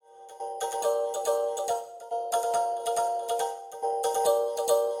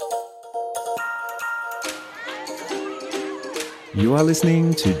You are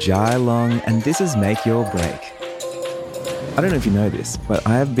listening to Jai Long, and this is Make Your Break. I don't know if you know this, but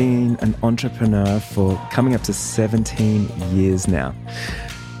I have been an entrepreneur for coming up to 17 years now.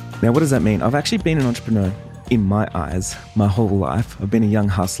 Now, what does that mean? I've actually been an entrepreneur in my eyes my whole life. I've been a young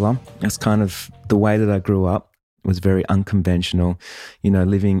hustler. That's kind of the way that I grew up. It was very unconventional,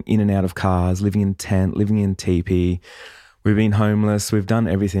 living in and out of cars, living in tent, living in teepee. We've been homeless. We've done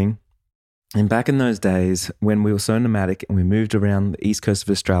everything. And back in those days, when we were so nomadic and we moved around the east coast of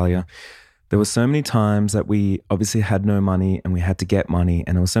Australia, there were so many times that we obviously had no money and we had to get money.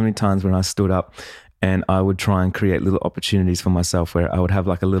 And there were so many times when I stood up and I would try and create little opportunities for myself where I would have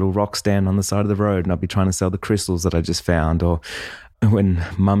like a little rock stand on the side of the road and I'd be trying to sell the crystals that I just found. Or when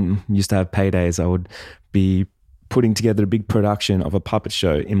mum used to have paydays, I would be putting together a big production of a puppet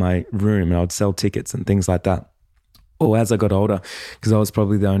show in my room and I would sell tickets and things like that. Or as I got older, because I was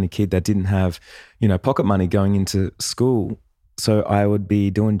probably the only kid that didn't have, pocket money going into school. So I would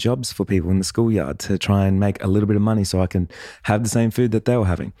be doing jobs for people in the schoolyard to try and make a little bit of money so I can have the same food that they were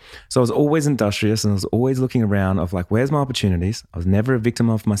having. So I was always industrious and I was always looking around of like, where's my opportunities? I was never a victim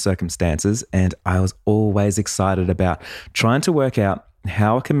of my circumstances. And I was always excited about trying to work out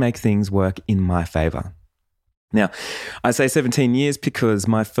how I can make things work in my favor. Now, I say 17 years because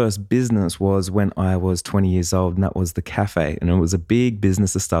my first business was when I was 20 years old, and that was the cafe. And it was a big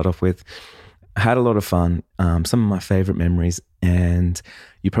business to start off with. I had a lot of fun, some of my favorite memories. And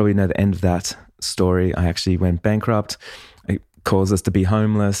you probably know the end of that story. I actually went bankrupt. It caused us to be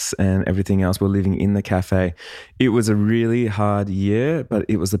homeless and everything else. We're living in the cafe. It was a really hard year, but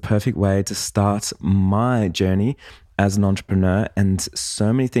it was the perfect way to start my journey as an entrepreneur. And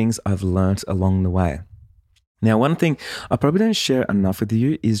so many things I've learned along the way. Now, one thing I probably don't share enough with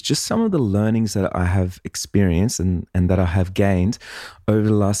you is just some of the learnings that I have experienced and that I have gained over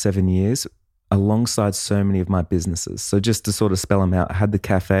the last 7 years alongside so many of my businesses. So just to sort of spell them out, I had the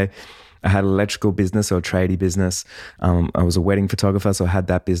cafe, I had an electrical business or a tradie business. I was a wedding photographer, so I had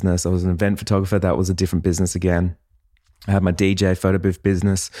that business. I was an event photographer, that was a different business again. I had my DJ photo booth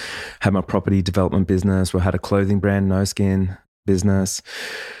business, had my property development business, I had a clothing brand, No Skin business,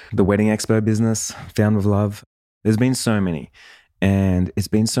 the wedding expo business, Found with Love. There's been so many and it's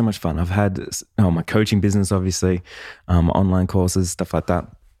been so much fun. I've had my coaching business, obviously, online courses, stuff like that.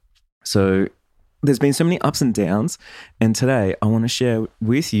 So there's been so many ups and downs. And today I want to share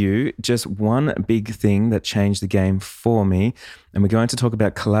with you just one big thing that changed the game for me. And we're going to talk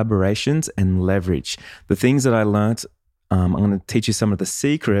about collaborations and leverage. The things that I learned, I'm going to teach you some of the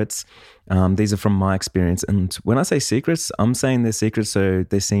secrets. These are from my experience. And when I say secrets, I'm saying they're secrets so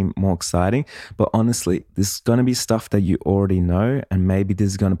they seem more exciting. But honestly, this is going to be stuff that you already know. And maybe this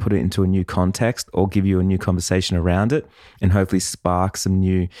is going to put it into a new context or give you a new conversation around it and hopefully spark some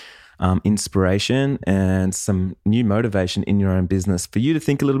new inspiration and some new motivation in your own business for you to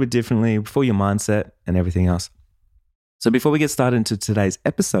think a little bit differently for your mindset and everything else. So before we get started into today's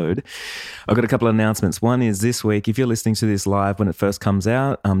episode, I've got a couple of announcements. One is this week, if you're listening to this live when it first comes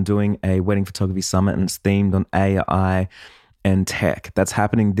out, I'm doing a wedding photography summit and it's themed on AI and tech. That's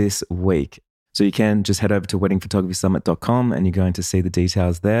happening this week. So you can just head over to weddingphotographysummit.com and you're going to see the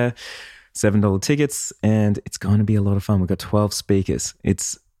details there. $7 tickets and it's going to be a lot of fun. We've got 12 speakers.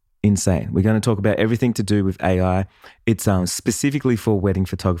 It's insane. We're going to talk about everything to do with AI. It's specifically for wedding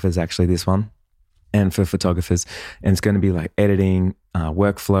photographers, actually, this one. And for photographers. And it's going to be like editing,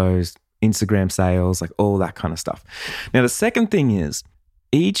 workflows, Instagram sales, like all that kind of stuff. Now, the second thing is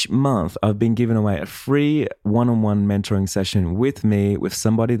each month I've been giving away a free one-on-one mentoring session with me with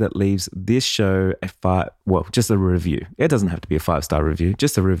somebody that leaves this show just a review. It doesn't have to be a 5-star review,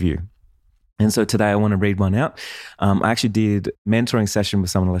 just a review. And so today I want to read one out. I actually did mentoring session with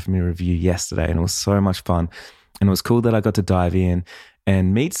someone who left me a review yesterday and it was so much fun. And it was cool that I got to dive in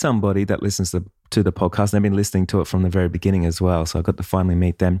and meet somebody that listens to the podcast. They've been listening to it from the very beginning as well. So I got to finally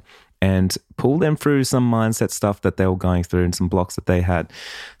meet them and pull them through some mindset stuff that they were going through and some blocks that they had.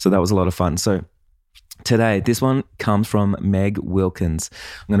 So that was a lot of fun. So today, this one comes from Meg Wilkins.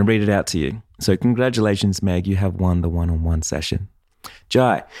 I'm going to read it out to you. So congratulations, Meg. You have won the one-on-one session.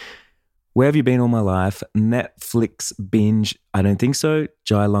 Jai, where have you been all my life? Netflix binge? I don't think so.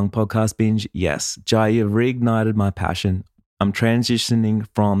 Jai Long podcast binge? Yes. Jai, you've reignited my passion. I'm transitioning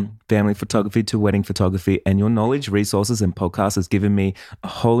from family photography to wedding photography, and your knowledge, resources, and podcast has given me a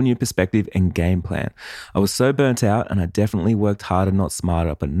whole new perspective and game plan. I was so burnt out, and I definitely worked harder, not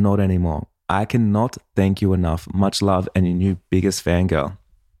smarter, but not anymore. I cannot thank you enough. Much love, and your new biggest fangirl.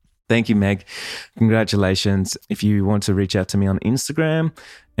 Thank you, Meg. Congratulations. If you want to reach out to me on Instagram,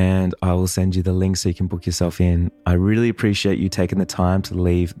 and I will send you the link so you can book yourself in. I really appreciate you taking the time to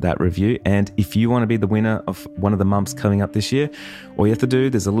leave that review. And if you want to be the winner of one of the months coming up this year, all you have to do,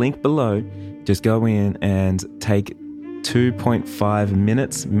 there's a link below. Just go in and take 2.5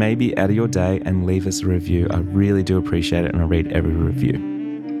 minutes maybe out of your day and leave us a review. I really do appreciate it, and I read every review.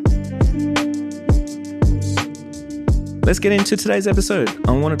 Let's get into today's episode.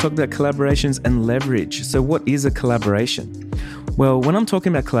 I want to talk about collaborations and leverage. So what is a collaboration? Well, when I'm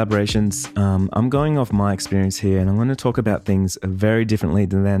talking about collaborations, I'm going off my experience here, and I'm going to talk about things very differently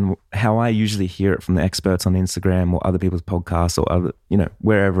than how I usually hear it from the experts on Instagram or other people's podcasts or other,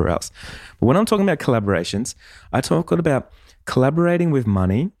 wherever else. But when I'm talking about collaborations, I talk about collaborating with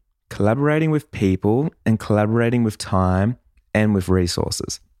money, collaborating with people, and collaborating with time and with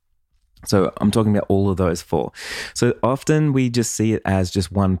resources. So I'm talking about all of those four. So often we just see it as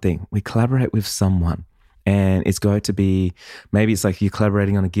just one thing. We collaborate with someone, and it's going to be, maybe it's like you're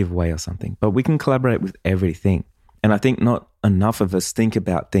collaborating on a giveaway or something, but we can collaborate with everything. And I think not enough of us think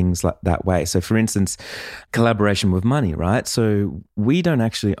about things like that way. So for instance, collaboration with money, right? So we don't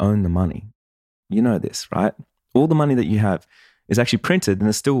actually own the money. You know this, right? All the money that you have is actually printed and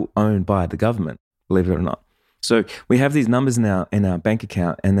is still owned by the government, believe it or not. So we have these numbers now in our bank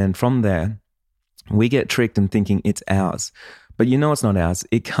account, and then from there, we get tricked in thinking it's ours. But it's not ours.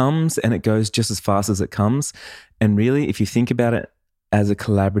 It comes and it goes just as fast as it comes. And really, if you think about it as a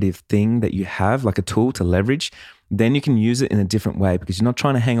collaborative thing that you have, like a tool to leverage, then you can use it in a different way because you're not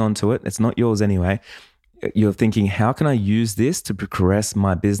trying to hang on to it. It's not yours anyway. You're thinking, how can I use this to progress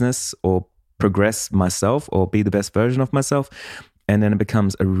my business or progress myself or be the best version of myself? And then it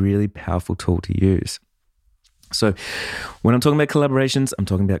becomes a really powerful tool to use. So when I'm talking about collaborations, I'm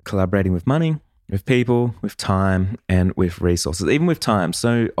talking about collaborating with money, with people, with time, and with resources. Even with time,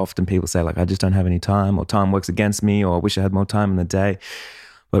 so often people say I just don't have any time, or time works against me, or I wish I had more time in the day.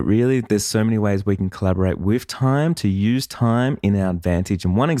 But really, there's so many ways we can collaborate with time to use time in our advantage.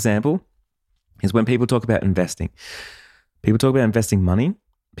 And one example is when people talk about investing. People talk about investing money.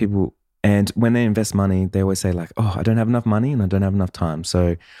 And when they invest money, they always say I don't have enough money and I don't have enough time.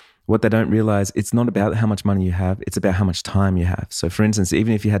 So what they don't realize, it's not about how much money you have, it's about how much time you have. So for instance,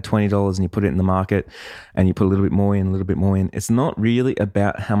 even if you had $20 and you put it in the market and you put a little bit more in, it's not really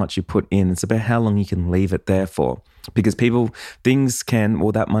about how much you put in, it's about how long you can leave it there for. Because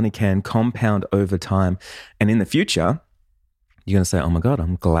that money can compound over time. And in the future, you're going to say, oh my God,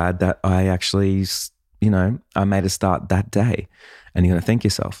 I'm glad that I actually, I made a start that day. And you're going to thank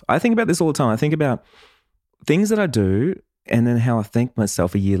yourself. I think about this all the time. I think about things that I do and then how I thank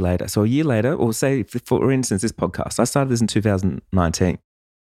myself a year later. So a year later, or say, for instance, this podcast, I started this in 2019.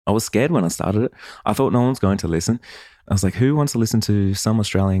 I was scared when I started it. I thought no one's going to listen. I was like, who wants to listen to some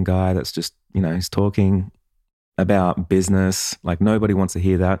Australian guy that's just, he's talking about business? Nobody wants to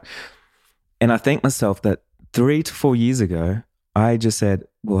hear that. And I thank myself that 3 to 4 years ago, I just said,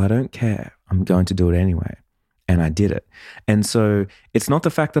 well, I don't care. I'm going to do it anyway. And I did it. And so it's not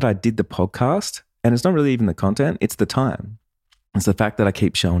the fact that I did the podcast, and it's not really even the content, it's the time. It's the fact that I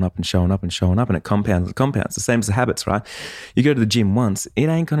keep showing up and showing up and showing up, and it compounds and compounds. The same as the habits, right? You go to the gym once, it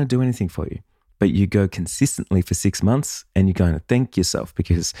ain't going to do anything for you. But you go consistently for 6 months and you're going to thank yourself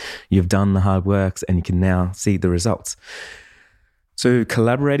because you've done the hard works and you can now see the results. So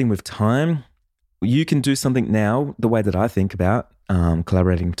collaborating with time, you can do something now, the way that I think about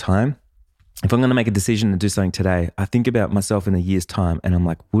collaborating with time. If I'm going to make a decision to do something today, I think about myself in a year's time and I'm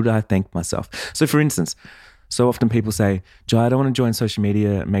like, would I thank myself? So for instance, so often people say, Jai, I don't want to join social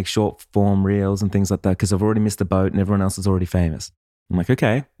media and make short form reels and things like that because I've already missed the boat and everyone else is already famous. I'm like,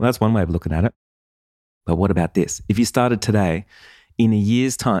 okay, well, that's one way of looking at it. But what about this? If you started today, in a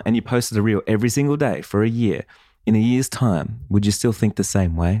year's time, and you posted a reel every single day for a year, in a year's time, would you still think the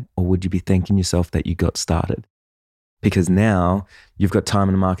same way? Or would you be thanking yourself that you got started? Because now you've got time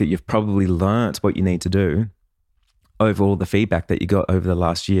in the market, you've probably learnt what you need to do over all the feedback that you got over the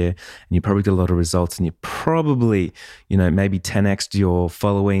last year, and you probably got a lot of results, and you probably, maybe 10x'd your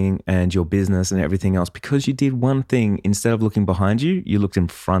following and your business and everything else because you did one thing. Instead of looking behind you, you looked in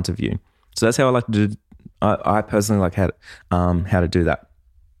front of you. So that's how I like to do. I personally like how to do that.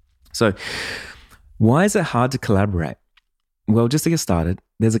 So why is it hard to collaborate? Well, just to get started,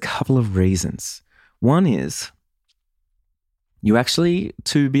 there's a couple of reasons. One is,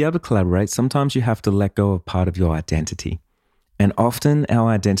 to be able to collaborate, sometimes you have to let go of part of your identity. And often our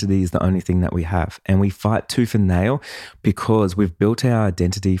identity is the only thing that we have. And we fight tooth and nail because we've built our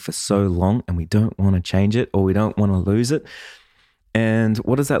identity for so long and we don't want to change it or we don't want to lose it. And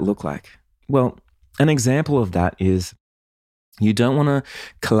what does that look like? Well, an example of that is You don't want to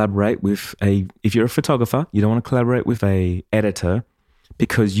collaborate with if you're a photographer, you don't want to collaborate with a editor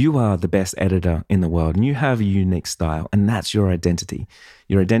because you are the best editor in the world and you have a unique style and that's your identity.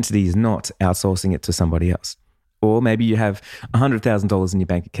 Your identity is not outsourcing it to somebody else. Or maybe you have $100,000 in your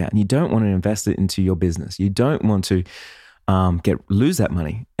bank account and you don't want to invest it into your business. You don't want to lose that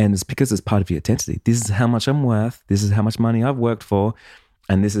money. And it's because it's part of your identity. This is how much I'm worth. This is how much money I've worked for.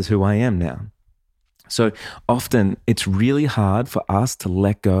 And this is who I am now. So often it's really hard for us to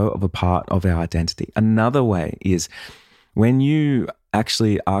let go of a part of our identity. Another way is when you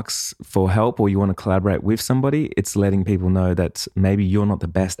actually ask for help or you want to collaborate with somebody, it's letting people know that maybe you're not the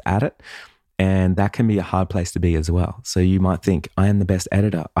best at it. And that can be a hard place to be as well. So you might think, I am the best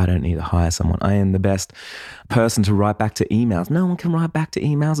editor. I don't need to hire someone. I am the best person to write back to emails. No one can write back to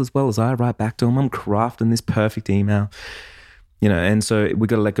emails as well as I write back to them. I'm crafting this perfect email. And so we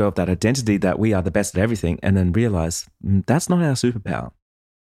got to let go of that identity that we are the best at everything and then realize that's not our superpower.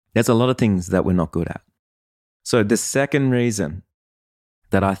 There's a lot of things that we're not good at. So the second reason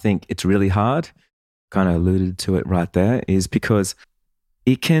that I think it's really hard, kind of alluded to it right there, is because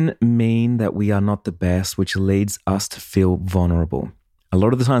it can mean that we are not the best, which leads us to feel vulnerable. A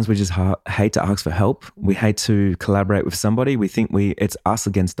lot of the times we just hate to ask for help. We hate to collaborate with somebody. We think it's us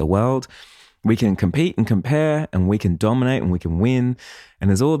against the world. We can compete and compare and we can dominate and we can win. And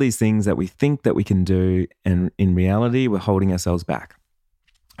there's all these things that we think that we can do. And in reality, we're holding ourselves back.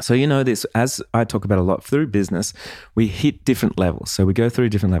 So this, as I talk about a lot through business, we hit different levels. So we go through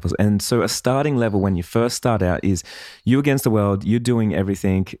different levels. And so a starting level when you first start out is you against the world, you're doing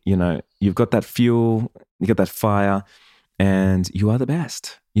everything, you've got that fuel, you got that fire, and you are the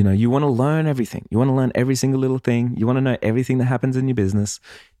best. You want to learn everything. You want to learn every single little thing. You want to know everything that happens in your business.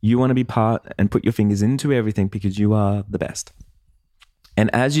 You want to be part and put your fingers into everything because you are the best. And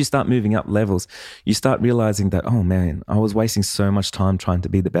as you start moving up levels, you start realizing that, oh man, I was wasting so much time trying to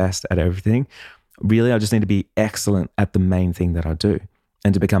be the best at everything. Really, I just need to be excellent at the main thing that I do.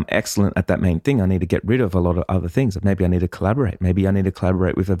 And to become excellent at that main thing, I need to get rid of a lot of other things. Maybe I need to collaborate. Maybe I need to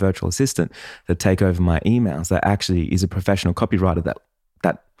collaborate with a virtual assistant to take over my emails that actually is a professional copywriter that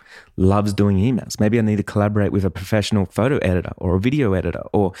loves doing emails. Maybe I need to collaborate with a professional photo editor or a video editor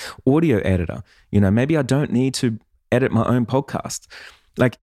or audio editor. Maybe I don't need to edit my own podcast.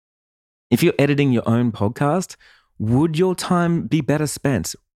 Like, if you're editing your own podcast, would your time be better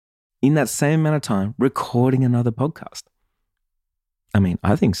spent in that same amount of time recording another podcast? I mean,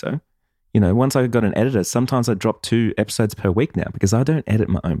 I think so. Once I got an editor, sometimes I drop 2 episodes per week now because I don't edit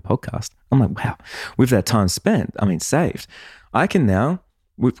my own podcast. I'm like, wow, with that time spent, saved. I can now,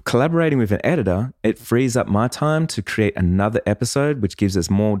 with collaborating with an editor, it frees up my time to create another episode, which gives us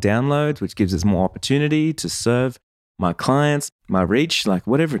more downloads, which gives us more opportunity to serve my clients, my reach, like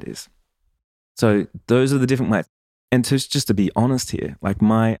whatever it is. So those are the different ways. And just to be honest here, like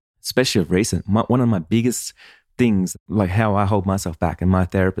especially of recent, one of my biggest things, like how I hold myself back, and my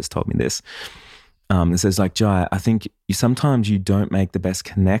therapist told me this. It says like, Jai, I think sometimes you don't make the best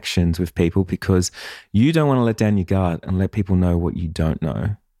connections with people because you don't want to let down your guard and let people know what you don't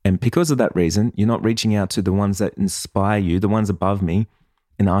know. And because of that reason, you're not reaching out to the ones that inspire you, the ones above me,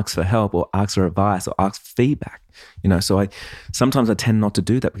 and ask for help or ask for advice or ask for feedback. So sometimes I tend not to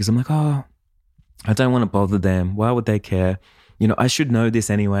do that because I'm like, oh, I don't want to bother them. Why would they care? I should know this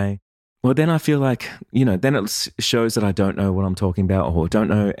anyway. Well, then I feel like, then it shows that I don't know what I'm talking about or don't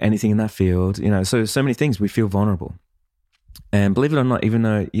know anything in that field. So many things, we feel vulnerable. And believe it or not, even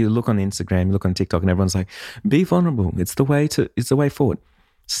though you look on Instagram, you look on TikTok and everyone's like, be vulnerable. It's the way forward.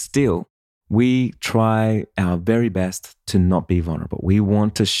 Still, we try our very best to not be vulnerable. We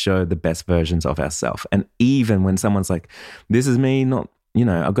want to show the best versions of ourselves. And even when someone's like, this is me, not,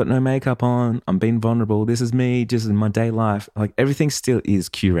 I've got no makeup on, I'm being vulnerable, this is me, just in my day life, like everything still is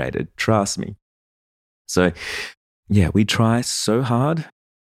curated, trust me. So yeah, we try so hard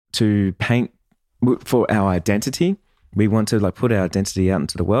to paint for our identity. We want to put our identity out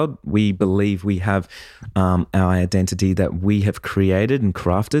into the world. We believe we have our identity that we have created and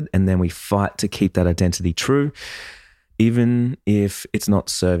crafted, and then we fight to keep that identity true, even if it's not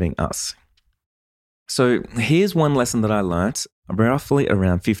serving us. So here's one lesson that I learned roughly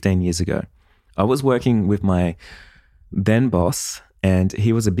around 15 years ago. I was working with my then boss, and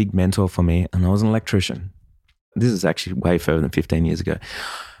he was a big mentor for me, and I was an electrician. This is actually way further than 15 years ago.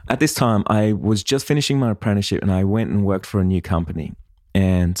 At this time, I was just finishing my apprenticeship and I went and worked for a new company.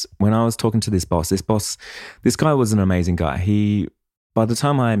 And when I was talking to this guy was an amazing guy. By the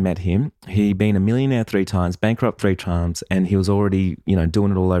time I met him, he'd been a millionaire 3 times, bankrupt 3 times, and he was already,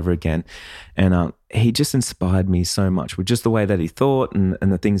 doing it all over again. And he just inspired me so much with just the way that he thought and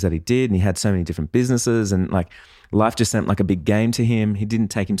the things that he did. And he had so many different businesses, and like life just seemed like a big game to him. He didn't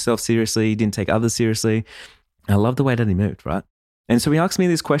take himself seriously. He didn't take others seriously. I love the way that he moved, right? And so he asked me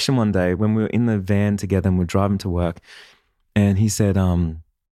this question one day when we were in the van together and we're driving to work. And he said,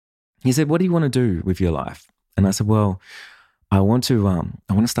 what do you want to do with your life? And I said, well, I want to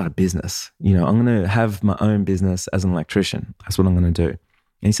start a business. I'm going to have my own business as an electrician. That's what I'm going to do.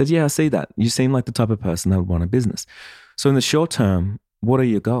 And he said, yeah, I see that. You seem like the type of person that would want a business. So in the short term, what are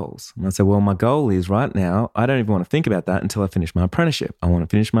your goals? And I said, well, my goal is right now, I don't even want to think about that until I finish my apprenticeship. I want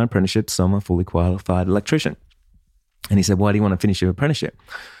to finish my apprenticeship so I'm a fully qualified electrician. And he said, why do you want to finish your apprenticeship?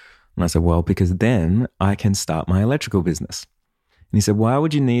 And I said, well, because then I can start my electrical business. And he said, why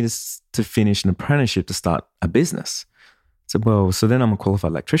would you need to finish an apprenticeship to start a business? I said, well, so then I'm a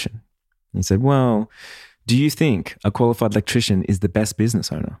qualified electrician. And he said, well, do you think a qualified electrician is the best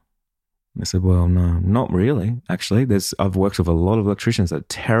business owner? And I said, well, no, not really. Actually, I've worked with a lot of electricians that are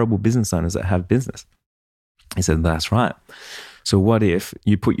terrible business owners that have business. He said, that's right. So what if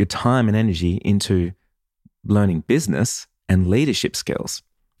you put your time and energy into learning business and leadership skills,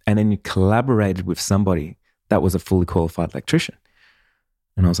 and then you collaborated with somebody that was a fully qualified electrician?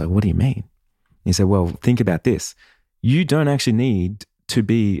 And I was like, what do you mean? He said, well, think about this. You don't actually need to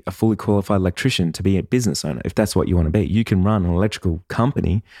be a fully qualified electrician to be a business owner. If that's what you want to be, you can run an electrical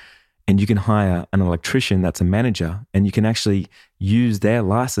company and you can hire an electrician that's a manager, and you can actually use their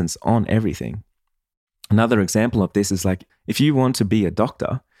license on everything. Another example of this is like, if you want to be a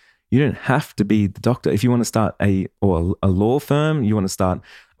doctor, you don't have to be the doctor. If you want to start a law firm, you want to start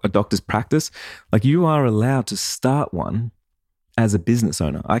a doctor's practice, like you are allowed to start one as a business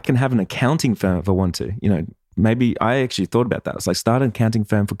owner. I can have an accounting firm if I want to. Maybe I actually thought about that. It's like start an accounting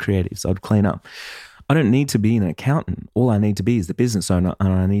firm for creatives. I'd clean up. I don't need to be an accountant. All I need to be is the business owner,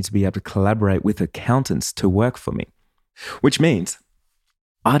 and I need to be able to collaborate with accountants to work for me, which means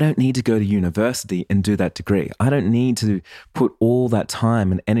I don't need to go to university and do that degree. I don't need to put all that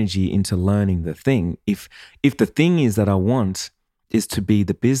time and energy into learning the thing. If the thing is that I want is to be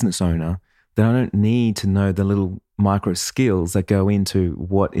the business owner, then I don't need to know the little micro skills that go into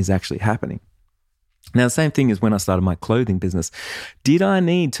what is actually happening. Now, the same thing is when I started my clothing business. Did I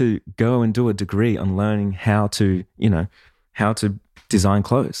need to go and do a degree on learning how to design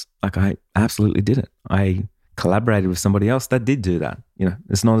clothes? Like, I absolutely did it. I collaborated with somebody else that did do that.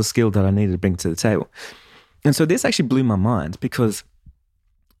 It's not a skill that I needed to bring to the table. And so this actually blew my mind, because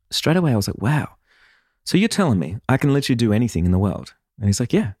straight away I was like, wow, so you're telling me I can literally do anything in the world? And he's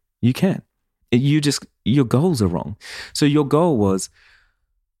like, yeah, you can. Your goals are wrong. So your goal was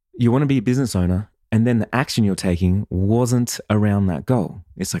you want to be a business owner, and then the action you're taking wasn't around that goal.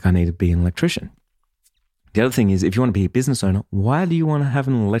 It's like, I need to be an electrician. The other thing is, if you want to be a business owner, why do you want to have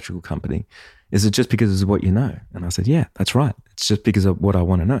an electrical company? Is it just because of what you know? And I said, yeah, that's right. It's just because of what I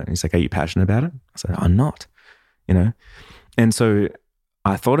want to know. And he's like, are you passionate about it? I said, I'm not, And so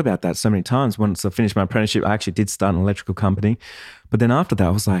I thought about that so many times. Once I finished my apprenticeship, I actually did start an electrical company. But then after that, I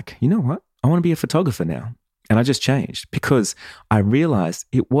was like, you know what? I want to be a photographer now. And I just changed, because I realized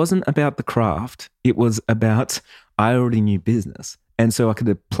it wasn't about the craft. It was about, I already knew business. And so I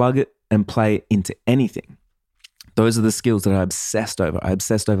could plug it and play into anything. Those are the skills that I obsessed over. I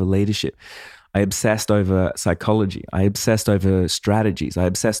obsessed over leadership. I obsessed over psychology. I obsessed over strategies. I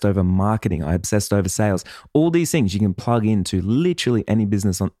obsessed over marketing. I obsessed over sales. All these things you can plug into literally any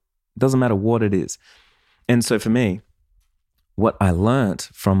business. Doesn't matter what it is. And so for me, what I learned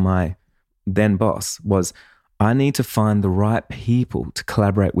from my then boss was, I need to find the right people to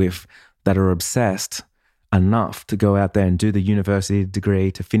collaborate with that are obsessed enough to go out there and do the university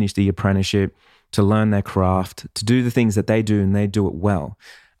degree, to finish the apprenticeship, to learn their craft, to do the things that they do, and they do it well.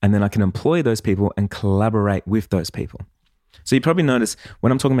 And then I can employ those people and collaborate with those people. So you probably notice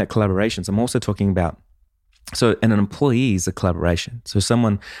when I'm talking about collaborations, I'm also talking about, and an employee is a collaboration. So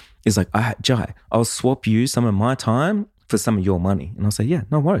someone is like, Jai, I'll swap you some of my time for some of your money. And I'll say, yeah,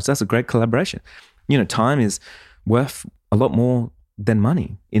 no worries. That's a great collaboration. Time is worth a lot more than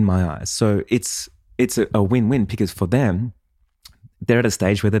money in my eyes. So it's a win-win, because for them, they're at a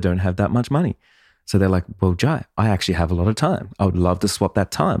stage where they don't have that much money. So they're like, well, Jai, I actually have a lot of time. I would love to swap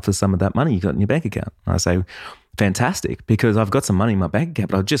that time for some of that money you got in your bank account. And I say, fantastic, because I've got some money in my bank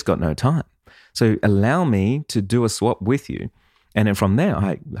account, but I've just got no time. So allow me to do a swap with you. And then from there,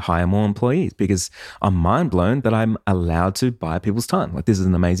 I hire more employees, because I'm mind blown that I'm allowed to buy people's time. Like, this is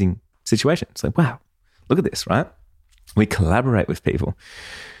an amazing situation. It's like, wow, look at this, right? We collaborate with people.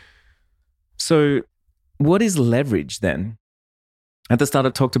 So what is leverage then? At the start, I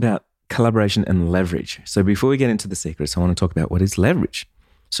talked about collaboration and leverage. So before we get into the secrets, I want to talk about what is leverage.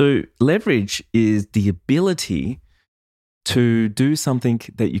 So leverage is the ability to do something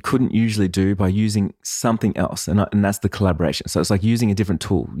that you couldn't usually do by using something else. And that's the collaboration. So it's like using a different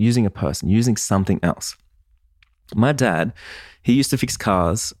tool, using a person, using something else. My dad, he used to fix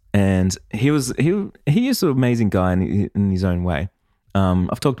cars, and he is an amazing guy in his own way.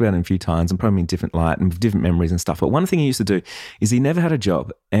 I've talked about him a few times and probably in different light and with different memories and stuff. But one thing he used to do is he never had a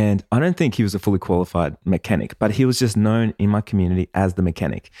job. And I don't think he was a fully qualified mechanic, but he was just known in my community as the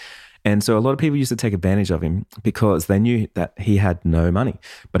mechanic. And so a lot of people used to take advantage of him because they knew that he had no money,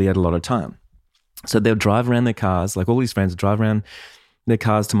 but he had a lot of time. So they'll drive around their cars, like all his friends would drive around their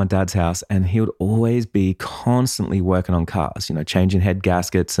cars to my dad's house, and he would always be constantly working on cars, changing head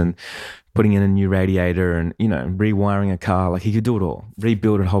gaskets and putting in a new radiator and, rewiring a car. Like he could do it all,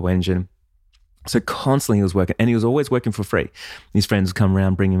 rebuild a whole engine. So constantly he was working, and he was always working for free. His friends would come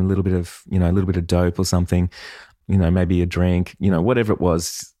around, bring him a little bit of dope or something, maybe a drink, whatever it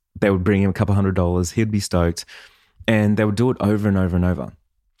was. They would bring him a couple $100. He'd be stoked, and they would do it over and over and over.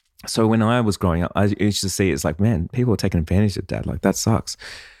 So when I was growing up, I used to see it's like, man, people are taking advantage of Dad. Like, that sucks.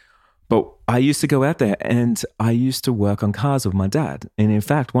 But I used to go out there and I used to work on cars with my dad. And in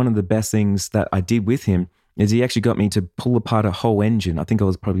fact, one of the best things that I did with him is he actually got me to pull apart a whole engine. I think I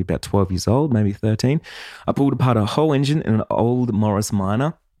was probably about 12 years old, maybe 13. I pulled apart a whole engine in an old Morris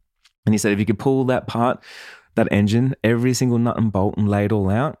Minor. And he said, if you could pull that engine, every single nut and bolt, and lay it all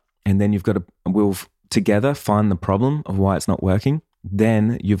out, and then you've got to, we'll together find the problem of why it's not working.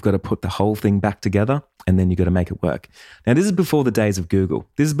 Then you've got to put the whole thing back together, and then you've got to make it work. Now, this is before the days of Google.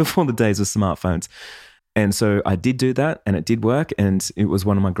 This is before the days of smartphones. And so I did do that, and it did work, and it was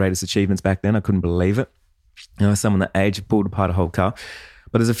one of my greatest achievements back then. I couldn't believe it. Someone that age pulled apart a whole car.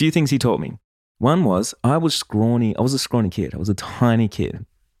 But there's a few things he taught me. One was I was scrawny. I was a scrawny kid. I was a tiny kid,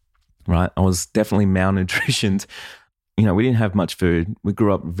 right? I was definitely malnutritioned. We didn't have much food. We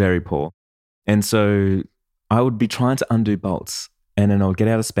grew up very poor. And so I would be trying to undo bolts, and then I would get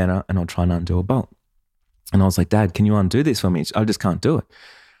out a spanner and I'll try and undo a bolt. And I was like, Dad, can you undo this for me? I just can't do it.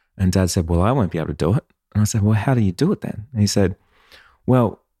 And Dad said, well, I won't be able to do it. And I said, well, how do you do it then? And he said,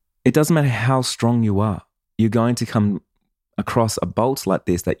 well, it doesn't matter how strong you are. You're going to come across a bolt like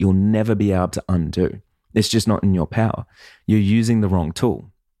this that you'll never be able to undo. It's just not in your power. You're using the wrong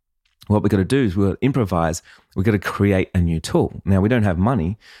tool. What we've got to do is we'll improvise. We've got to create a new tool. Now, we don't have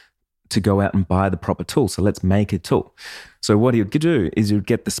money to go out and buy the proper tool, so let's make a tool. So what he would do is he would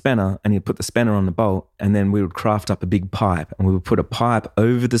get the spanner, and he'd put the spanner on the bolt, and then we would craft up a big pipe, and we would put a pipe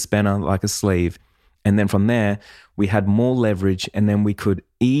over the spanner like a sleeve. And then from there, we had more leverage, and then we could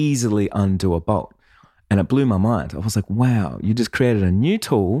easily undo a bolt. And it blew my mind. I was like, wow, you just created a new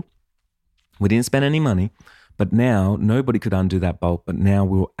tool. We didn't spend any money. But now nobody could undo that bolt, but now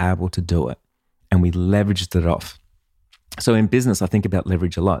we were able to do it, and we leveraged it off. So in business, I think about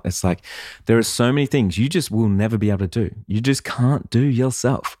leverage a lot. It's like there are so many things you just will never be able to do. You just can't do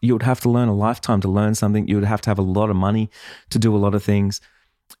yourself. You would have to learn a lifetime to learn something. You would have to have a lot of money to do a lot of things.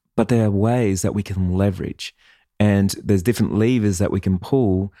 But there are ways that we can leverage, and there's different levers that we can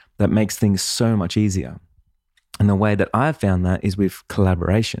pull that makes things so much easier. And the way that I've found that is with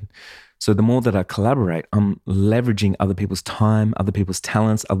collaboration. So the more that I collaborate, I'm leveraging other people's time, other people's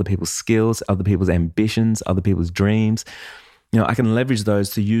talents, other people's skills, other people's ambitions, other people's dreams. I can leverage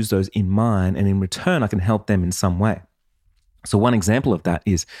those to use those in mine, and in return, I can help them in some way. So one example of that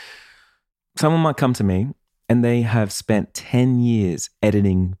is someone might come to me and they have spent 10 years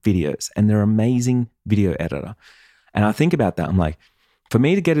editing videos, and they're an amazing video editor. And I think about that. I'm like, for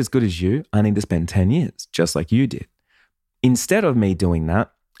me to get as good as you, I need to spend 10 years, just like you did. Instead of me doing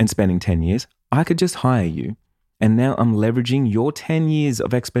that and spending 10 years, I could just hire you. And now I'm leveraging your 10 years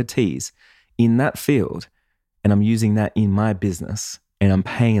of expertise in that field, and I'm using that in my business, and I'm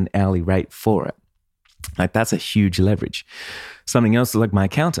paying an hourly rate for it. Like, that's a huge leverage. Something else like my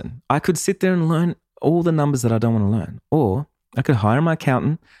accountant. I could sit there and learn all the numbers that I don't want to learn. Or I could hire my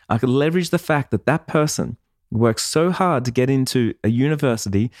accountant. I could leverage the fact that that person worked so hard to get into a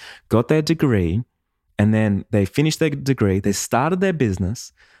university, got their degree, and then they finished their degree, they started their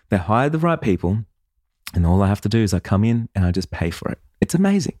business, they hired the right people, and all I have to do is I come in and I just pay for it. It's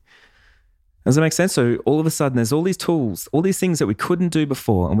amazing. Does that make sense? So all of a sudden, there's all these tools, all these things that we couldn't do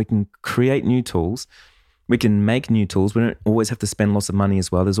before, and we can create new tools. We can make new tools. We don't always have to spend lots of money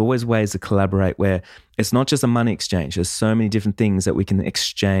as well. There's always ways to collaborate where it's not just a money exchange. There's so many different things that we can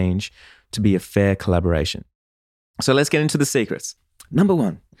exchange to be a fair collaboration. So let's get into the secrets. Number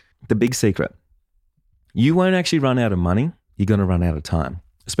one, the big secret. You won't actually run out of money. You're going to run out of time,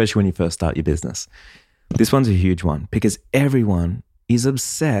 especially when you first start your business. This one's a huge one because everyone is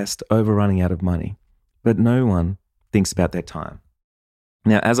obsessed over running out of money, but no one thinks about their time.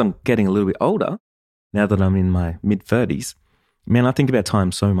 Now, as I'm getting a little bit older, now that I'm in my mid-30s, man, I think about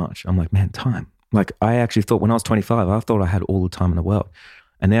time so much. I'm like, man, time. Like, I actually thought when I was 25, I thought I had all the time in the world.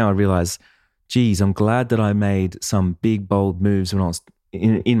 And now I realize, geez, I'm glad that I made some big, bold moves when I was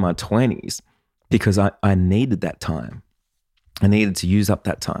in my 20s because I needed that time. I needed to use up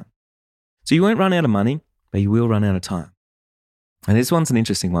that time. So you won't run out of money, but you will run out of time. And this one's an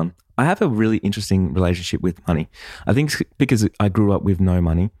interesting one. I have a really interesting relationship with money. I think because I grew up with no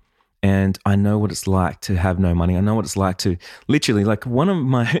money and I know what it's like to have no money. I know what it's like to literally, like one of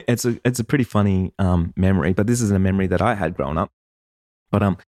my, it's a pretty funny memory, but this is a memory that I had growing up. But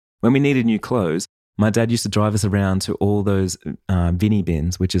when we needed new clothes, my dad used to drive us around to all those Vinnie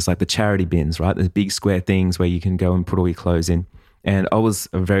bins, which is like the charity bins, right? Those big square things where you can go and put all your clothes in. And I was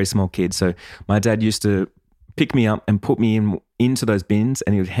a very small kid. So my dad used to pick me up and put me into those bins,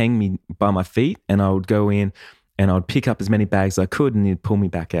 and he would hang me by my feet, and I would go in and I would pick up as many bags as I could, and he'd pull me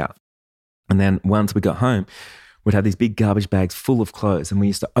back out. And then once we got home, we'd have these big garbage bags full of clothes, and we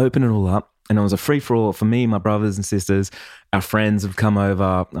used to open it all up, and it was a free-for-all for me, my brothers and sisters. Our friends would come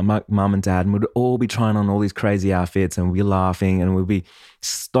over, my mum and dad, and we'd all be trying on all these crazy outfits, and we'd be laughing, and we'd be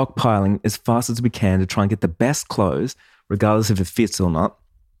stockpiling as fast as we can to try and get the best clothes, regardless if it fits or not.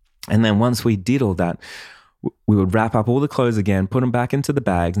 And then once we did all that, we would wrap up all the clothes again, put them back into the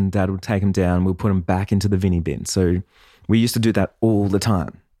bags, and dad would take them down, and we'd put them back into the Vinnie bin. So we used to do that all the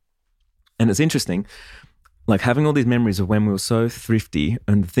time. And it's interesting, like having all these memories of when we were so thrifty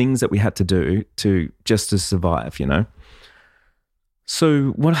and the things that we had to do to just to survive, you know? So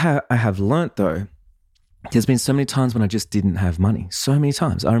what I have learnt though, there's been so many times when I just didn't have money. So many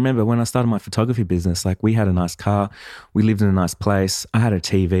times. I remember when I started my photography business, like we had a nice car, we lived in a nice place, I had a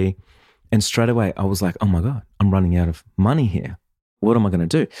TV, and straight away I was like, oh my God, I'm running out of money here. What am I going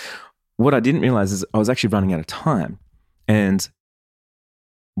to do? What I didn't realize is I was actually running out of time. And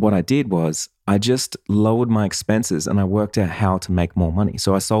what I did was I just lowered my expenses and I worked out how to make more money.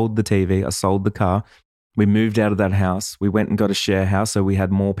 So I sold the TV, I sold the car. We moved out of that house. We went and got a share house. So we had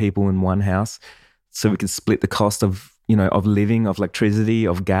more people in one house. So we could split the cost of, you know, of living, of electricity,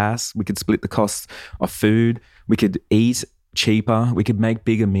 of gas. We could split the cost of food. We could eat cheaper. We could make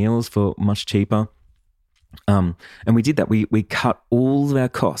bigger meals for much cheaper. And we did that. We cut all of our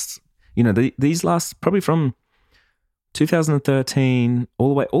costs. You know, these last probably from 2013 all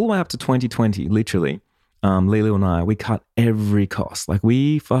the way up to 2020, literally. Lilo and I, we cut every cost. Like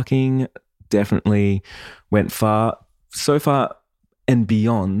we fucking definitely went so far and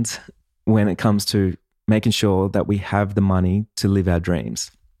beyond when it comes to making sure that we have the money to live our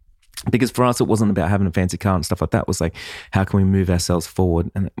dreams. Because for us, it wasn't about having a fancy car and stuff like that. It was like, how can we move ourselves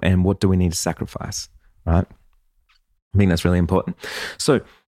forward and what do we need to sacrifice, right? I think that's really important. So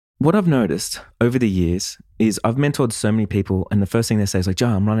what I've noticed over the years is I've mentored so many people, and the first thing they say is like, Joe,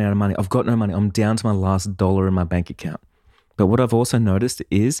 I'm running out of money. I've got no money. I'm down to my last dollar in my bank account. But what I've also noticed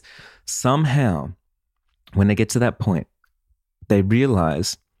is somehow when they get to that point, they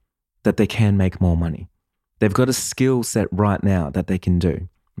realize that they can make more money. They've got a skill set right now that they can do.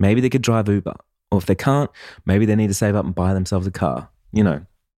 Maybe they could drive Uber, or if they can't, maybe they need to save up and buy themselves a car. You know,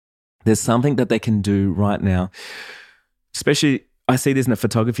 there's something that they can do right now. Especially, I see this in the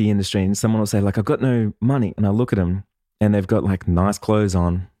photography industry, and someone will say like, I've got no money. And I look at them and they've got like nice clothes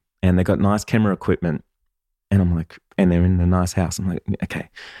on and they've got nice camera equipment. And I'm like, and they're in a nice house. I'm like, okay,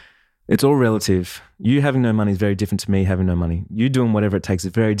 it's all relative. You having no money is very different to me having no money. You doing whatever it takes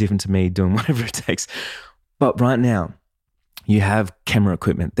is very different to me doing whatever it takes. But right now, you have camera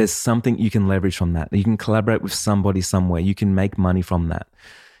equipment. There's something you can leverage from that. You can collaborate with somebody somewhere. You can make money from that.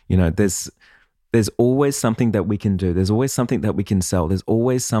 You know, there's always something that we can do. There's always something that we can sell. There's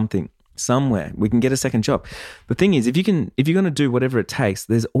always something somewhere we can get a second job. The thing is, if you're going to do whatever it takes,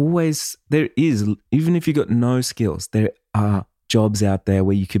 there is, even if you've got no skills, there are jobs out there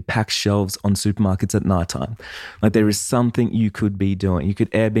where you could pack shelves on supermarkets at nighttime. Like there is something you could be doing. You could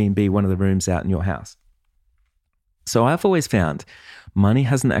Airbnb one of the rooms out in your house. So I've always found money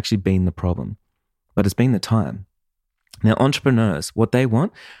hasn't actually been the problem, but it's been the time. Now, entrepreneurs, what they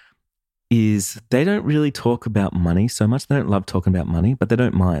want is they don't really talk about money so much. They don't love talking about money, but they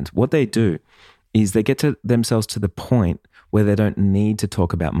don't mind. What they do is they get to themselves to the point where they don't need to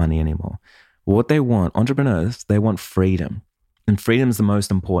talk about money anymore. What they want, entrepreneurs, they want freedom. And freedom is the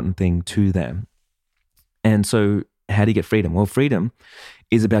most important thing to them. And so how do you get freedom? Well, freedom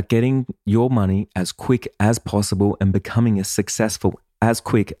is about getting your money as quick as possible and becoming as successful as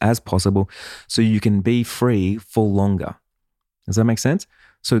quick as possible so you can be free for longer. Does that make sense?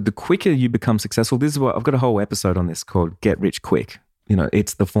 So the quicker you become successful, this is what I've got a whole episode on this called Get Rich Quick. You know,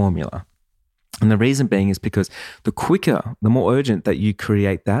 it's the formula. And the reason being is because the quicker, the more urgent that you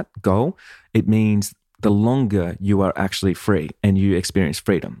create that goal, it means the longer you are actually free and you experience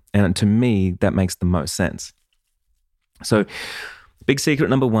freedom. And to me, that makes the most sense. So big secret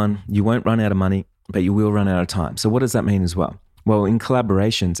number one, you won't run out of money, but you will run out of time. So what does that mean as well? Well, in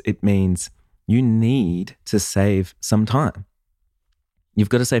collaborations, it means you need to save some time. You've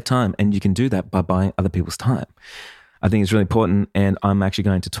got to save time, and you can do that by buying other people's time. I think it's really important, and I'm actually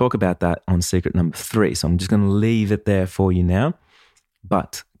going to talk about that on secret number 3. So I'm just going to leave it there for you now.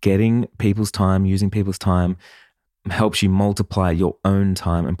 But getting people's time, using people's time helps you multiply your own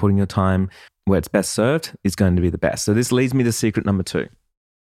time, and putting your time where it's best served is going to be the best. So this leads me to secret number 2.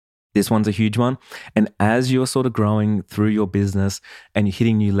 This one's a huge one. And as you're sort of growing through your business and you're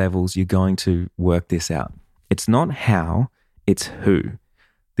hitting new levels, you're going to work this out. It's not how, it's who.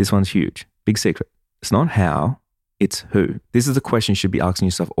 This one's huge. Big secret. It's not how, it's who. This is a question you should be asking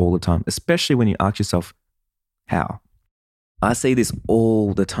yourself all the time, especially when you ask yourself, how? I see this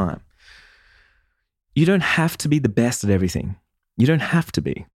all the time. You don't have to be the best at everything. You don't have to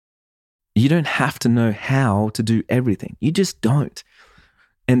be. You don't have to know how to do everything. You just don't.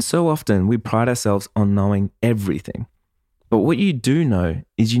 And so often we pride ourselves on knowing everything. But what you do know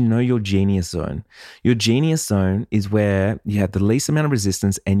is you know your genius zone. Your genius zone is where you have the least amount of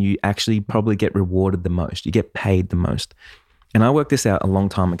resistance and you actually probably get rewarded the most. You get paid the most. And I worked this out a long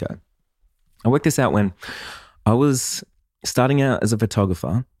time ago. I worked this out when I was starting out as a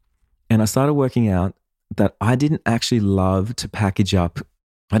photographer, and I started working out that I didn't actually love to package up.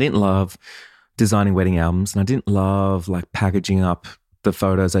 I didn't love designing wedding albums, and I didn't love like packaging up the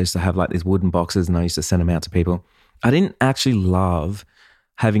photos. I used to have like these wooden boxes and I used to send them out to people. I didn't actually love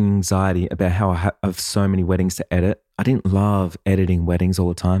having anxiety about how I have so many weddings to edit. I didn't love editing weddings all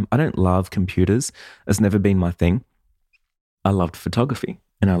the time. I don't love computers. It's never been my thing. I loved photography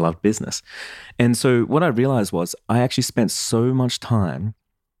and I loved business. And so what I realized was I actually spent so much time,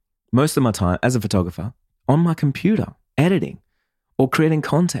 most of my time as a photographer, on my computer editing or creating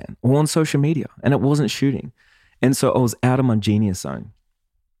content or on social media, and it wasn't shooting. And so I was out of my genius zone.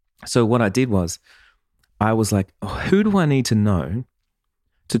 So what I did was I was like, oh, who do I need to know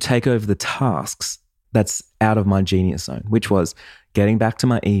to take over the tasks that's out of my genius zone, which was getting back to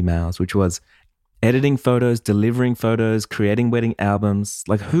my emails, which was editing photos, delivering photos, creating wedding albums.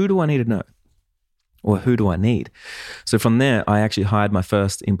 Like, who do I need to know? Or who do I need? So from there, I actually hired my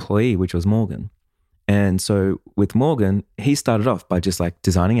first employee, which was Morgan. And so with Morgan, he started off by just like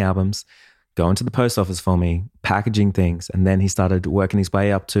designing albums, going to the post office for me, packaging things. And then he started working his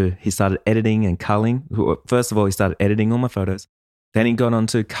way up to, he started editing and culling. First of all, he started editing all my photos. Then he got on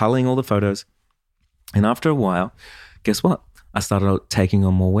to culling all the photos. And after a while, guess what? I started taking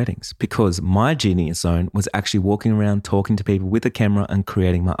on more weddings because my genius zone was actually walking around, talking to people with a camera and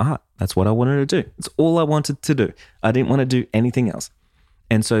creating my art. That's what I wanted to do. It's all I wanted to do. I didn't want to do anything else.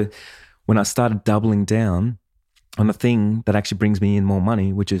 And so when I started doubling down on the thing that actually brings me in more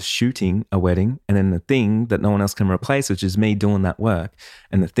money, which is shooting a wedding, and then the thing that no one else can replace, which is me doing that work,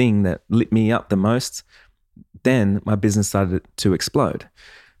 and the thing that lit me up the most, then my business started to explode.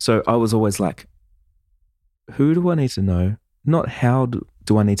 So I was always like, who do I need to know? Not how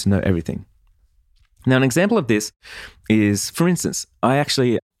do I need to know everything. Now, an example of this is, for instance, I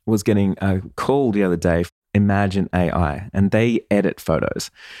actually was getting a call the other day, Imagine AI, and they edit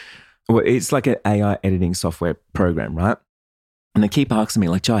photos. Well, it's like an AI editing software program, right? And they keep asking me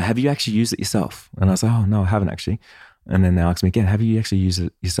like, Jai, have you actually used it yourself? And I was like, oh, no, I haven't actually. And then they ask me again, have you actually used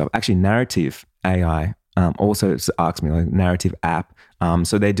it yourself? Actually, Narrative AI also asks me, like Narrative app.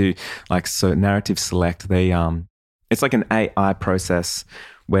 So they do like, so Narrative Select, they, it's like an AI process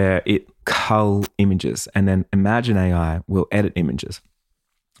where it cull images, and then Imagine AI will edit images.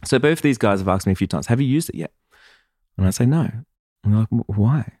 So both these guys have asked me a few times, have you used it yet? And I say, no. And they're like,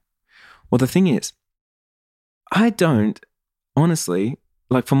 why? Well, the thing is, I don't, honestly,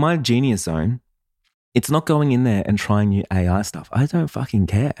 like for my genius zone, it's not going in there and trying new AI stuff. I don't fucking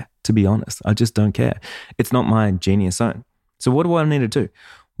care, to be honest. I just don't care. It's not my genius zone. So what do I need to do?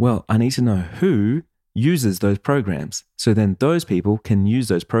 Well, I need to know who uses those programs. So then those people can use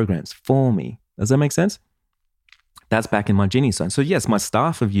those programs for me. Does that make sense? That's back in my genius zone. So yes, my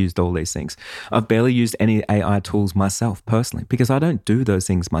staff have used all these things. I've barely used any AI tools myself personally because I don't do those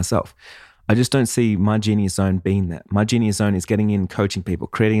things myself. I just don't see my genius zone being that. My genius zone is getting in, coaching people,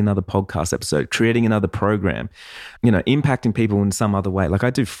 creating another podcast episode, creating another program, impacting people in some other way. Like I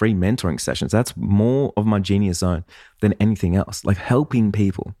do free mentoring sessions. That's more of my genius zone than anything else, like helping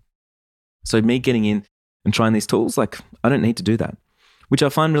people. So me getting in and trying these tools, like I don't need to do that, which I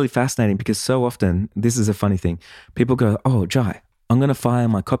find really fascinating because so often, this is a funny thing. People go, oh, Jai, I'm going to fire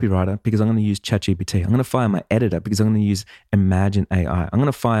my copywriter because I'm going to use ChatGPT. I'm going to fire my editor because I'm going to use Imagine AI. I'm going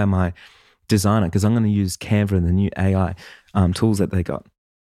to fire my designer because I'm going to use Canva and the new AI tools that they got.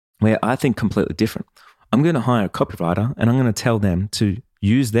 Where I think completely different. I'm going to hire a copywriter and I'm going to tell them to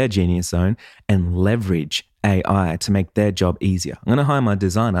use their genius zone and leverage AI to make their job easier. I'm going to hire my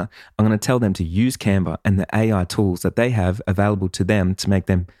designer. I'm going to tell them to use Canva and the AI tools that they have available to them to make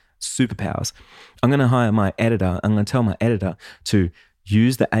them superpowers. I'm going to hire my editor. I'm going to tell my editor to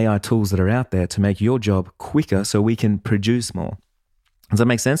use the AI tools that are out there to make your job quicker so we can produce more. Does that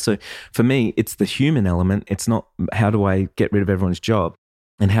make sense? So for me, it's the human element. It's not how do I get rid of everyone's job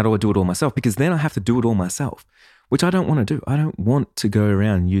and how do I do it all myself? Because then I have to do it all myself, which I don't want to do. I don't want to go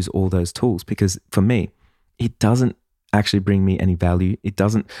around and use all those tools because for me, it doesn't actually bring me any value. It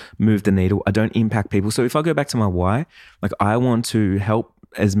doesn't move the needle. I don't impact people. So if I go back to my why, like I want to help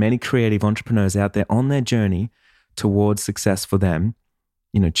as many creative entrepreneurs out there on their journey towards success for them,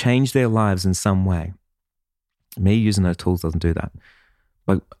 change their lives in some way. Me using those tools doesn't do that.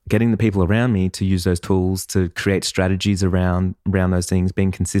 But getting the people around me to use those tools to create strategies around those things,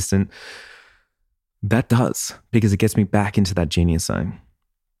 being consistent, that does, because it gets me back into that genius zone.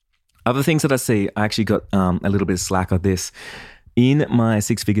 Other things that I see, I actually got a little bit of slack on this. In my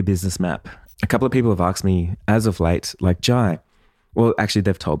 6-figure business map, a couple of people have asked me as of late, like, Jai, well, actually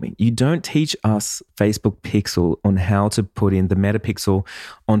they've told me, you don't teach us Facebook Pixel on how to put in the meta pixel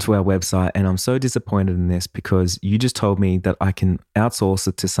onto our website. And I'm so disappointed in this because you just told me that I can outsource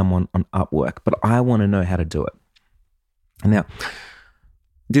it to someone on Upwork, but I want to know how to do it. Now,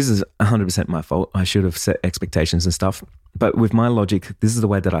 this is 100% my fault. I should have set expectations and stuff. But with my logic, this is the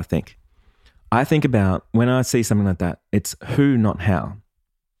way that I think. I think about when I see something like that, it's who, not how.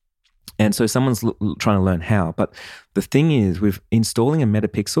 And so someone's trying to learn how. But the thing is, with installing a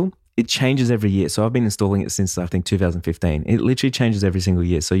metapixel, it changes every year. So I've been installing it since, I think, 2015. It literally changes every single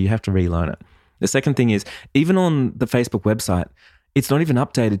year. So you have to relearn it. The second thing is, even on the Facebook website, it's not even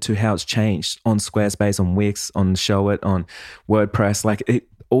updated to how it's changed on Squarespace, on Wix, on Showit, on WordPress.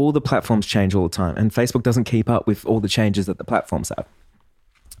 All the platforms change all the time. And Facebook doesn't keep up with all the changes that the platforms have.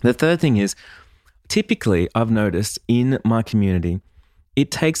 The third thing is, typically, I've noticed in my community, it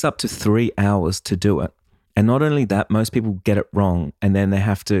takes up to 3 hours to do it. And not only that, most people get it wrong and then they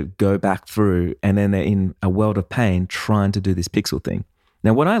have to go back through and then they're in a world of pain trying to do this pixel thing.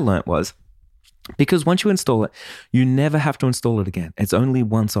 Now, what I learned was, because once you install it, you never have to install it again. It's only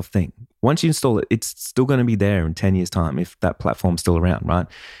once-off thing. Once you install it, it's still going to be there in 10 years' time if that platform's still around, right?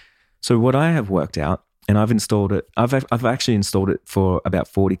 So what I have worked out, and I've installed it, I've actually installed it for about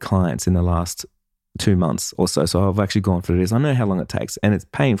 40 clients in the last 2 months or so. So I've actually gone through this. I know how long it takes and it's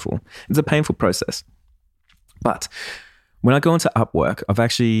painful. It's a painful process. But when I go into Upwork, I've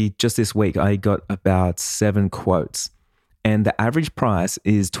actually, just this week, I got about 7 quotes. And the average price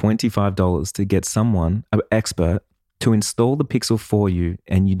is $25 to get someone, an expert, to install the pixel for you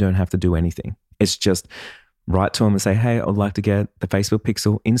and you don't have to do anything. It's just write to them and say, hey, I would like to get the Facebook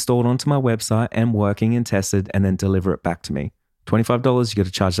pixel installed onto my website and working and tested and then deliver it back to me. $25, you got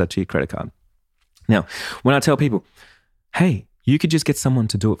to charge that to your credit card. Now, when I tell people, hey, you could just get someone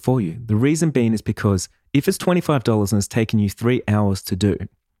to do it for you. The reason being is because if it's $25 and it's taken you 3 hours to do,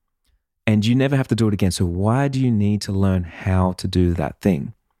 and you never have to do it again, so why do you need to learn how to do that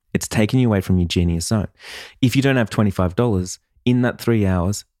thing? It's taking you away from your genius zone. If you don't have $25 in that 3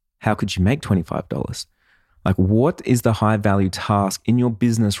 hours, how could you make $25? Like, what is the high value task in your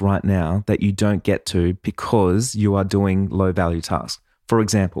business right now that you don't get to because you are doing low value tasks? For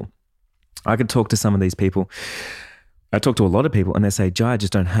example, I could talk to some of these people. I talk to a lot of people and they say, Jai, I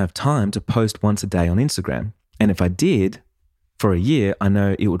just don't have time to post once a day on Instagram. And if I did for a year, I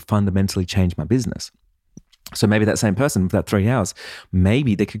know it would fundamentally change my business. So maybe that same person with that 3 hours,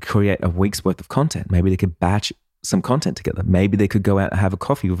 maybe they could create a week's worth of content. Maybe they could batch some content together. Maybe they could go out and have a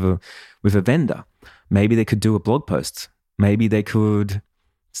coffee with a vendor. Maybe they could do a blog post. There they could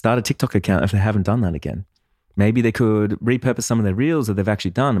start a TikTok account if they haven't done that again. Maybe they could repurpose some of their reels that they've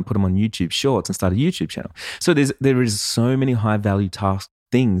actually done and put them on YouTube Shorts and start a YouTube channel. So there is so many high value tasks,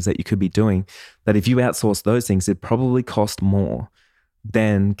 things that you could be doing that if you outsource those things, it probably cost more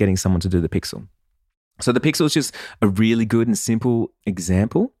than getting someone to do the pixel. So the pixel is just a really good and simple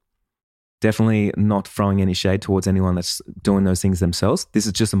example. Definitely not throwing any shade towards anyone that's doing those things themselves. This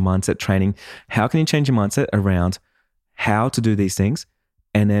is just a mindset training. How can you change your mindset around how to do these things?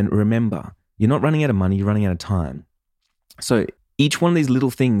 And then remember, you're not running out of money, you're running out of time. So each one of these little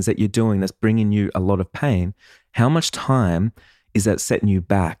things that you're doing that's bringing you a lot of pain, how much time is that setting you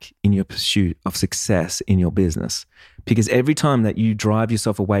back in your pursuit of success in your business? Because every time that you drive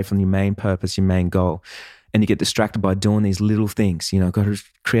yourself away from your main purpose, your main goal, and you get distracted by doing these little things. Got to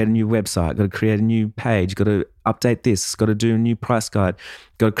create a new website, got to create a new page, got to update this, got to do a new price guide,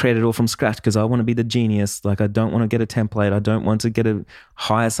 got to create it all from scratch because I want to be the genius. Like, I don't want to get a template. I don't want to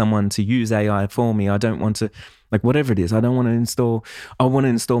hire someone to use AI for me. I don't want to, like, whatever it is. I want to install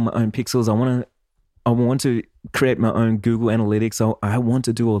my own pixels. I want to create my own Google Analytics. So I want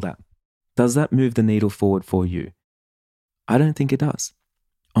to do all that. Does that move the needle forward for you? I don't think it does,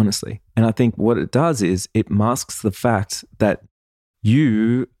 honestly. And I think what it does is it masks the fact that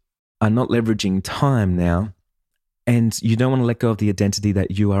you are not leveraging time now, and you don't want to let go of the identity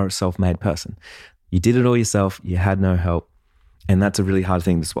that you are a self-made person. You did it all yourself. You had no help. And that's a really hard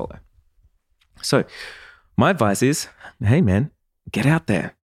thing to swallow. So my advice is, hey man, get out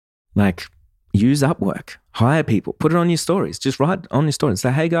there. Like, use Upwork, hire people, put it on your stories. Just write on your stories.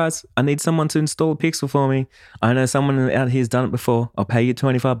 Say, hey guys, I need someone to install a pixel for me. I know someone out here's done it before. I'll pay you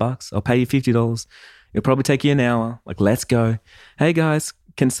 $25. I'll pay you $50. It'll probably take you an hour. Like, let's go. Hey guys,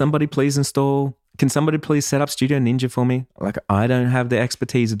 can somebody please set up Studio Ninja for me? Like, I don't have the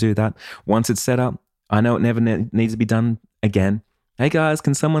expertise to do that. Once it's set up, I know it never needs to be done again. Hey guys,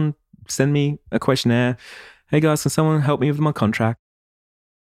 can someone send me a questionnaire? Hey guys, can someone help me with my contract?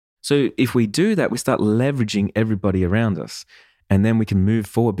 So if we do that, we start leveraging everybody around us, and then we can move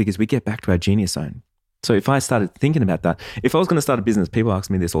forward because we get back to our genius zone. So if I started thinking about that, if I was going to start a business, people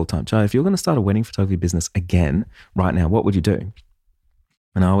ask me this all the time, Joe, if you're going to start a wedding photography business again right now, what would you do?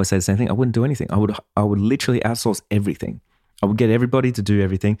 And I always say the same thing. I wouldn't do anything. I would literally outsource everything. I would get everybody to do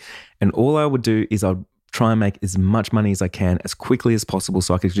everything. And all I would do is I'd try and make as much money as I can as quickly as possible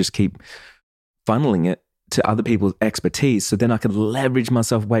so I could just keep funneling it to other people's expertise, so then I could leverage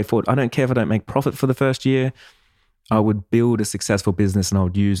myself way forward. I don't care if I don't make profit for the first year. I would build a successful business, and I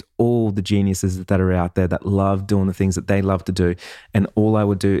would use all the geniuses that are out there that love doing the things that they love to do. And all I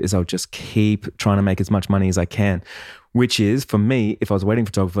would do is I would just keep trying to make as much money as I can, which is, for me, if I was a wedding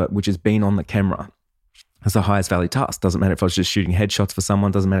photographer, which is being on the camera. That's the highest value task. Doesn't matter if I was just shooting headshots for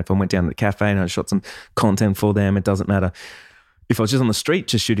someone. Doesn't matter if I went down to the cafe and I shot some content for them. It doesn't matter if I was just on the street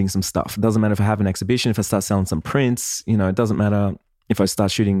just shooting some stuff. It doesn't matter if I have an exhibition, if I start selling some prints, it doesn't matter if I start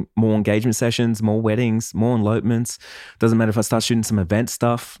shooting more engagement sessions, more weddings, more elopements. It doesn't matter if I start shooting some event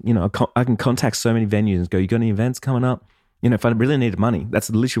stuff. I can contact so many venues and go, you got any events coming up? If I really needed money, that's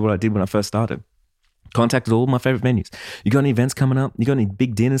literally what I did when I first started. Contacted all my favorite venues. You got any events coming up? You got any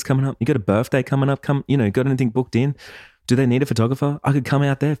big dinners coming up? You got a birthday coming up? Got anything booked in? Do they need a photographer? I could come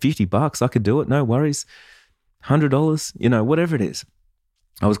out there, $50. I could do it. No worries. $100, whatever it is.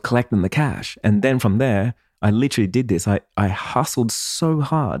 I was collecting the cash. And then from there, I literally did this. I hustled so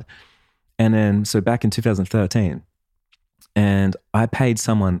hard. And then, so back in 2013, and I paid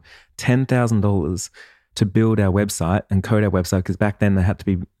someone $10,000 to build our website and code our website, because back then they had to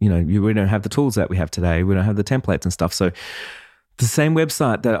be, we don't have the tools that we have today. We don't have the templates and stuff. So the same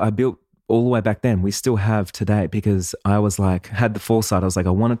website that I built all the way back then, we still have today, because I was like, had the foresight. I was like, I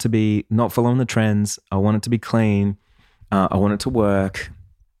want it to be not following the trends. I want it to be clean. I want it to work.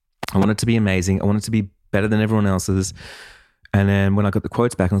 I want it to be amazing. I want it to be better than everyone else's. And then when I got the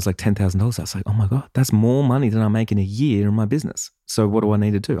quotes back, and it was like $10,000. I was like, oh my God, that's more money than I make in a year in my business. So what do I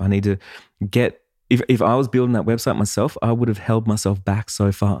need to do? I need to if I was building that website myself, I would have held myself back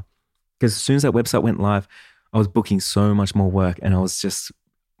so far. Because as soon as that website went live, I was booking so much more work, and I was just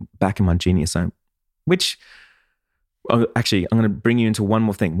back in my genius zone, which actually, I'm going to bring you into one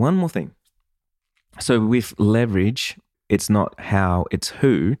more thing. So with leverage, it's not how, it's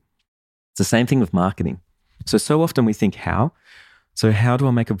who. It's the same thing with marketing. So often we think how. So how do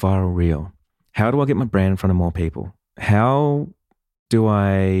I make a viral reel? How do I get my brand in front of more people? How do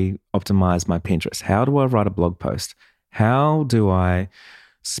I optimize my Pinterest? How do I write a blog post? How do I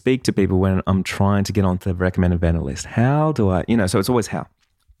speak to people when I'm trying to get onto the recommended vendor list? How do I, so it's always how.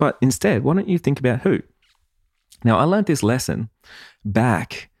 But instead, why don't you think about who? Now, I learned this lesson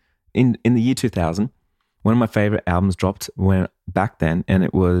back in the year 2000. One of my favorite albums dropped back then, and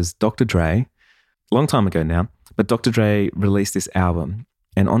it was Dr. Dre. Long time ago now, but Dr. Dre released this album,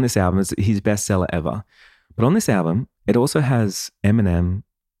 and on this album is his bestseller ever. But on this album, it also has Eminem,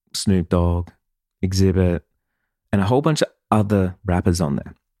 Snoop Dogg, Exhibit, and a whole bunch of other rappers on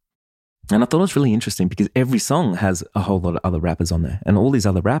there. And I thought it was really interesting because every song has a whole lot of other rappers on there, and all these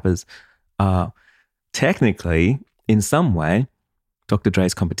other rappers are technically, in some way, Dr.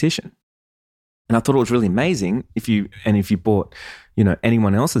 Dre's competition. And I thought it was really amazing if you bought,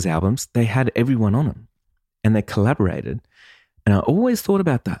 anyone else's albums, they had everyone on them and they collaborated. And I always thought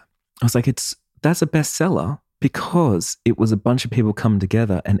about that. I was like, that's a bestseller, Because it was a bunch of people coming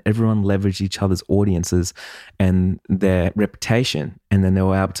together and everyone leveraged each other's audiences and their reputation. And then they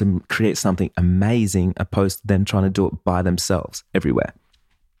were able to create something amazing opposed to them trying to do it by themselves everywhere.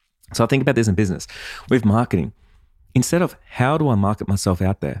 So I think about this in business. With marketing, instead of how do I market myself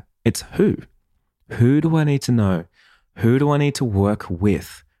out there, it's who. Who do I need to know? Who do I need to work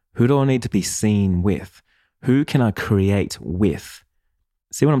with? Who do I need to be seen with? Who can I create with?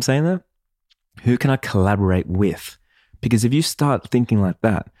 See what I'm saying there? Who can I collaborate with? Because if you start thinking like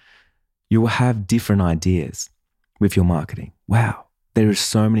that, you will have different ideas with your marketing. Wow, there are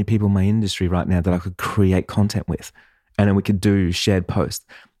so many people in my industry right now that I could create content with, and then we could do shared posts.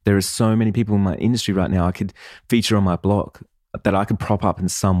 There are so many people in my industry right now I could feature on my blog that I could prop up in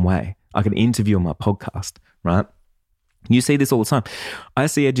some way. I could interview on my podcast, right? You see this all the time. I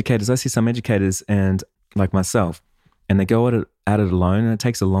see some educators and like myself, and they go at it alone and it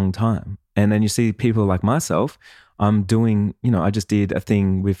takes a long time. And then you see people like myself, I'm doing, I just did a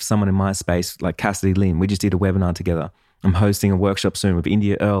thing with someone in my space, like Cassidy Lynn. We just did a webinar together. I'm hosting a workshop soon with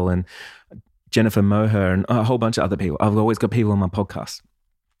India Earl and Jennifer Moher and a whole bunch of other people. I've always got people on my podcast.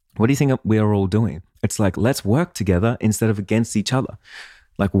 What do you think we are all doing? It's like, let's work together instead of against each other.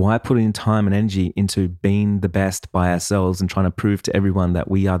 Like, why put in time and energy into being the best by ourselves and trying to prove to everyone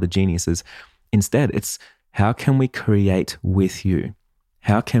that we are the geniuses? Instead, it's how can we create with you?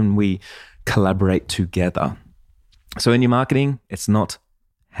 How can we collaborate together? So in your marketing, it's not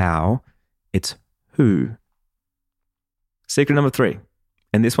how, it's who. Secret number 3.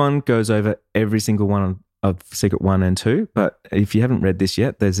 And this one goes over every single one of Secret 1 and 2. But if you haven't read this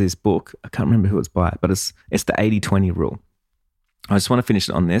yet, there's this book. I can't remember who it's by, but it's the 80-20 rule. I just want to finish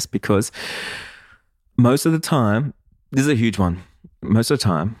it on this because most of the time, this is a huge one. Most of the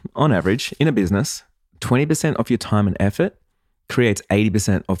time, on average, in a business, 20% of your time and effort creates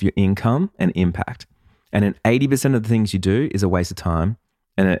 80% of your income and impact. And then 80% of the things you do is a waste of time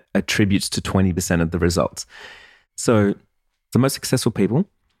and it attributes to 20% of the results. So the most successful people,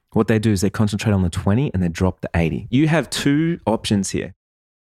 what they do is they concentrate on the 20 and they drop the 80. You have 2 options here.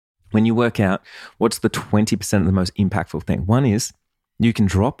 When you work out what's the 20% of the most impactful thing, one is you can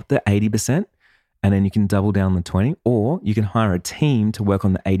drop the 80% and then you can double down on the 20, or you can hire a team to work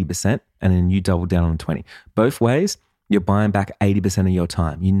on the 80% and then you double down on the 20. Both ways, you're buying back 80% of your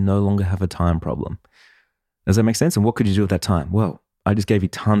time. You no longer have a time problem. Does that make sense? And what could you do with that time? Well, I just gave you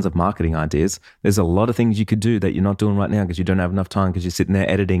tons of marketing ideas. There's a lot of things you could do that you're not doing right now because you don't have enough time because you're sitting there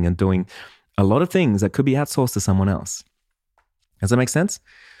editing and doing a lot of things that could be outsourced to someone else. Does that make sense?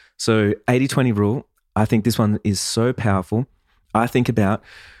 So 80-20 rule, I think this one is so powerful. I think about,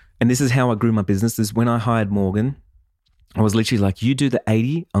 and this is how I grew my business, is when I hired Morgan, I was literally like, you do the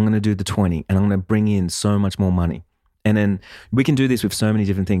 80, I'm going to do the 20, and I'm going to bring in so much more money. And then we can do this with so many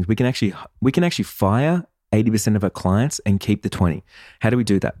different things. We can actually fire 80% of our clients and keep the 20. How do we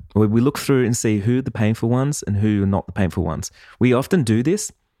do that? We look through and see who are the painful ones and who are not the painful ones. We often do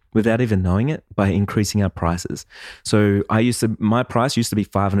this without even knowing it by increasing our prices. So my price used to be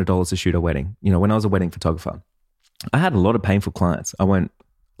 $500 to shoot a wedding. When I was a wedding photographer, I had a lot of painful clients. I won't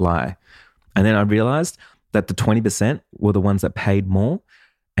lie. And then I realized that the 20% were the ones that paid more.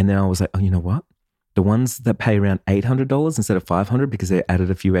 And then I was like, oh, you know what? The ones that pay around $800 instead of $500 because they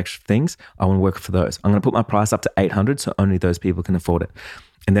added a few extra things, I want to work for those. I'm going to put my price up to $800 so only those people can afford it.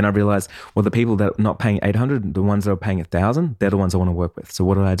 And then I realized, well, the people that are not paying $800, the ones that are paying $1,000, they're the ones I want to work with. So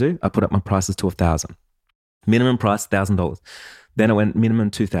what do? I put up my prices to $1,000. Minimum price, $1,000. Then I went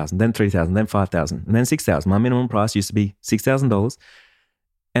minimum $2,000, then $3,000, then $5,000, and then $6,000. My minimum price used to be $6,000.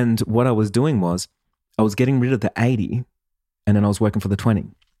 And what I was doing was I was getting rid of the 80 and then I was working for the 20.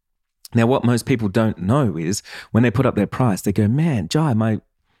 Now, what most people don't know is when they put up their price, they go, man, Jai, my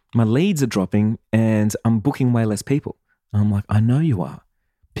leads are dropping and I'm booking way less people. And I'm like, I know you are,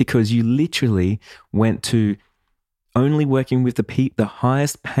 because you literally went to only working with the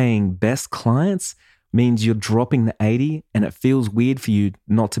highest paying, best clients means you're dropping the 80 and it feels weird for you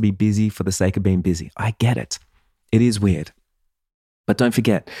not to be busy for the sake of being busy. I get it. It is weird. But don't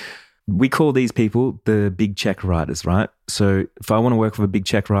forget, we call these people the big check writers, right? So if I want to work with a big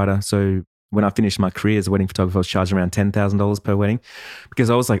check writer, so when I finished my career as a wedding photographer, I was charging around $10,000 per wedding because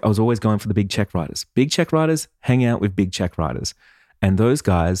I was always going for the big check writers. Big check writers hang out with big check writers. And those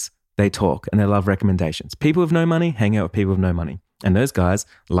guys, they talk and they love recommendations. People with no money hang out with people with no money. And those guys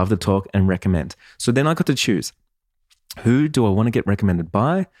love to talk and recommend. So then I got to choose, who do I want to get recommended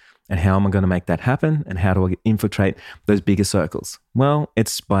by? And how am I going to make that happen? And how do I infiltrate those bigger circles? Well,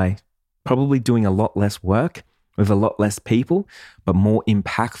 it's by probably doing a lot less work with a lot less people, but more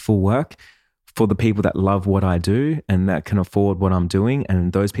impactful work for the people that love what I do and that can afford what I'm doing.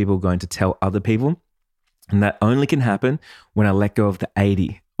 And those people are going to tell other people And that only can happen when I let go of the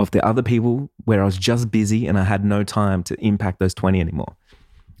 80 of the other people where I was just busy and I had no time to impact those 20 anymore.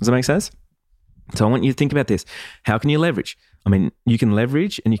 Does that make sense? So I want you to think about this. How can you leverage? I mean, you can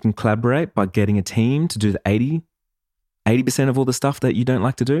leverage and you can collaborate by getting a team to do the 80% of all the stuff that you don't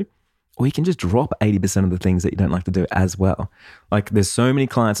like to do, or you can just drop 80% of the things that you don't like to do as well. Like there's so many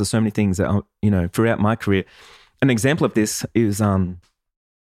clients, there's so many things that, throughout my career. An example of this is,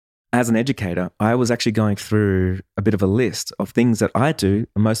 as an educator, I was actually going through a bit of a list of things that I do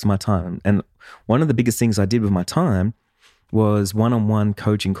most of my time. And one of the biggest things I did with my time was one-on-one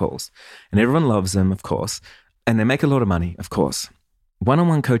coaching calls. And everyone loves them, of course. And they make a lot of money, of course.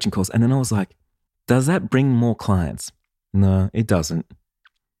 One-on-one coaching calls. And then I was like, does that bring more clients? No, it doesn't.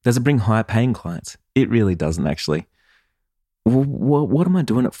 Does it bring higher paying clients? It really doesn't, actually. What am I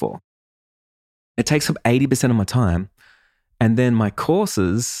doing it for? It takes up 80% of my time. And then my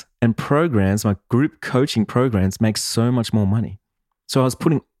courses and programs, my group coaching programs, make so much more money. So I was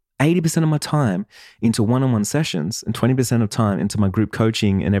putting 80% of my time into one-on-one sessions and 20% of time into my group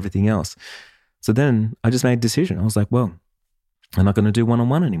coaching and everything else. So then I just made a decision. I was like, well, I'm not going to do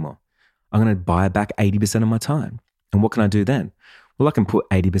one-on-one anymore. I'm going to buy back 80% of my time. And what can I do then? Well, I can put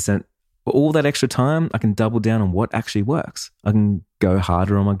 80%, all that extra time, I can double down on what actually works. I can go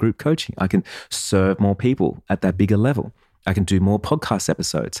harder on my group coaching. I can serve more people at that bigger level. I can do more podcast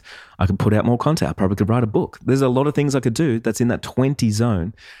episodes. I can put out more content. I probably could write a book. There's a lot of things I could do that's in that 20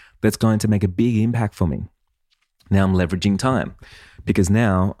 zone that's going to make a big impact for me. Now I'm leveraging time because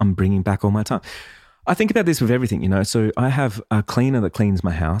now I'm bringing back all my time. I think about this with everything, So I have a cleaner that cleans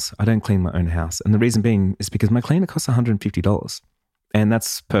my house. I don't clean my own house. And the reason being is because my cleaner costs $150 and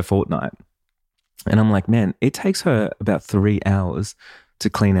that's per fortnight. And I'm like, man, it takes her about 3 hours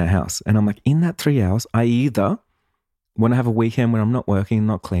to clean our house. And I'm like, in that 3 hours, I either want to have a weekend where I'm not working,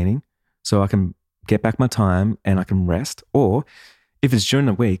 not cleaning, so I can get back my time and I can rest. Or if it's during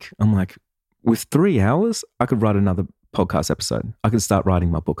the week, I'm like, with 3 hours, I could write another podcast episode. I could start writing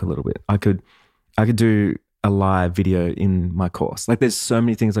my book a little bit. I could do a live video in my course. Like there's so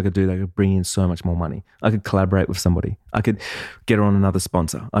many things I could do that could bring in so much more money. I could collaborate with somebody. I could get her on another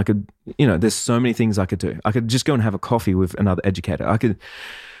sponsor. I could, there's so many things I could do. I could just go and have a coffee with another educator.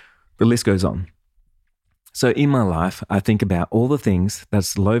 The list goes on. So in my life, I think about all the things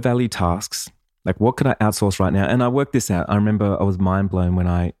that's low value tasks. Like what could I outsource right now? And I worked this out. I remember I was mind blown when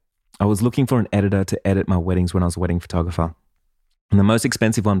I was looking for an editor to edit my weddings when I was a wedding photographer. And the most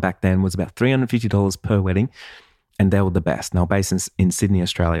expensive one back then was about $350 per wedding. And they were the best. And they were based in Sydney,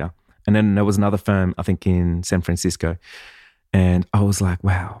 Australia. And then there was another firm, I think in San Francisco. And I was like,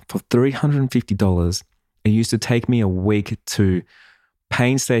 wow, for $350, it used to take me a week to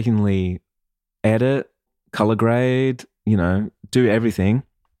painstakingly edit, color grade, do everything.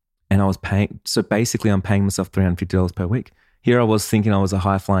 And I was paying, so basically I'm paying myself $350 per week. Here I was thinking I was a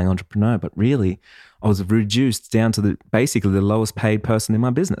high-flying entrepreneur, but really I was reduced down to basically the lowest paid person in my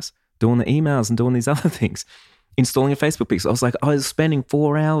business, doing the emails and doing these other things, installing a Facebook pixel. I was like, I was spending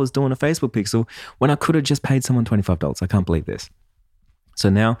 4 hours doing a Facebook pixel when I could have just paid someone $25. I can't believe this. So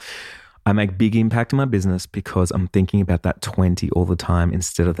now I make big impact in my business because I'm thinking about that 20 all the time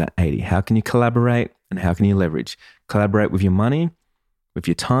instead of that 80. How can you collaborate and how can you leverage? Collaborate with your money, with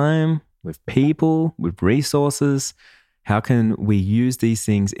your time, with people, with resources. How can we use these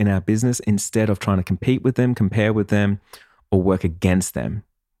things in our business instead of trying to compete with them, compare with them, or work against them,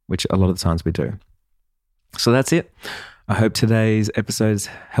 which a lot of the times we do. So that's it. I hope today's episodes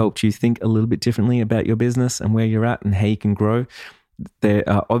helped you think a little bit differently about your business and where you're at and how you can grow. There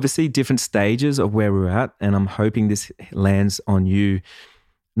are obviously different stages of where we're at, and I'm hoping this lands on you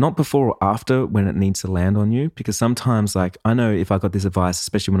not before or after when it needs to land on you, because sometimes, like, I know if I got this advice,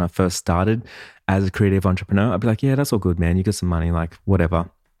 especially when I first started as a creative entrepreneur, I'd be like, yeah, that's all good, man. You got some money, like whatever.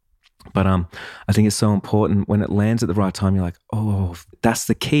 But I think it's so important when it lands at the right time, you're like, oh, that's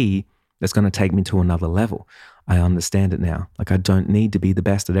the key that's going to take me to another level. I understand it now. Like, I don't need to be the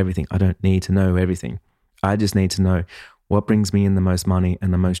best at everything. I don't need to know everything. I just need to know what brings me in the most money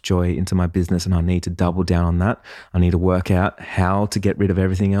and the most joy into my business, and I need to double down on that. I need to work out how to get rid of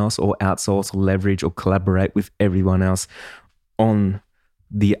everything else, or outsource or leverage or collaborate with everyone else on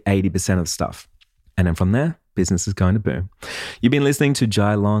the 80% of stuff. And then from there, business is going to boom. You've been listening to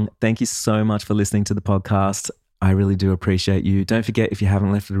Jai Long. Thank you so much for listening to the podcast. I really do appreciate you. Don't forget, if you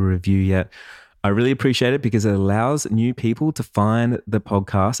haven't left a review yet, I really appreciate it because it allows new people to find the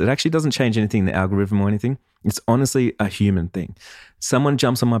podcast. It actually doesn't change anything, the algorithm or anything. It's honestly a human thing. Someone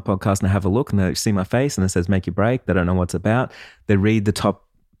jumps on my podcast and they have a look and they see my face and it says, make your break. They don't know what's about. They read the top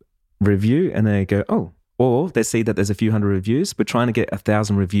review and they go, oh, or they see that there's a few hundred reviews. We're trying to get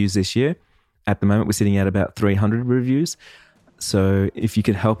 1,000 reviews this year. At the moment, we're sitting at about 300 reviews. So if you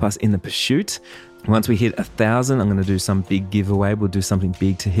could help us in the pursuit, once we hit 1,000, I'm going to do some big giveaway. We'll do something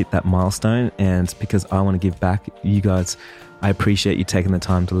big to hit that milestone. And because I want to give back, you guys, I appreciate you taking the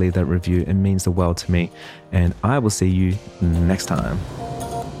time to leave that review. It means the world to me. And I will see you next time.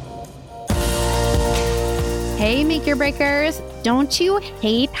 Hey, Make Your Breakers. Don't you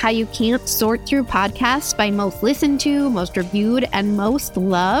hate how you can't sort through podcasts by most listened to, most reviewed, and most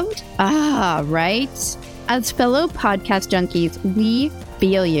loved? Right? As fellow podcast junkies, we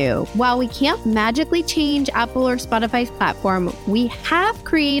feel you. While we can't magically change Apple or Spotify's platform, we have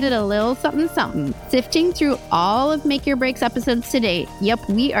created a little something. Sifting through all of Make Your Breaks episodes to date. Yep,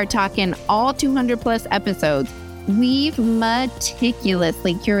 we are talking all 200 plus episodes. We've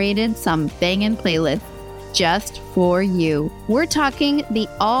meticulously curated some banging playlists just for you. We're talking the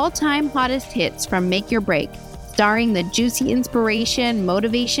all-time hottest hits from Make Your Break, starring the juicy inspiration,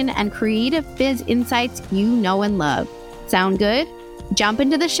 motivation, and creative biz insights you know and love. Sound good? Jump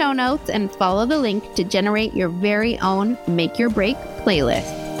into the show notes and follow the link to generate your very own Make Your Break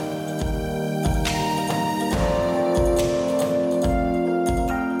playlist.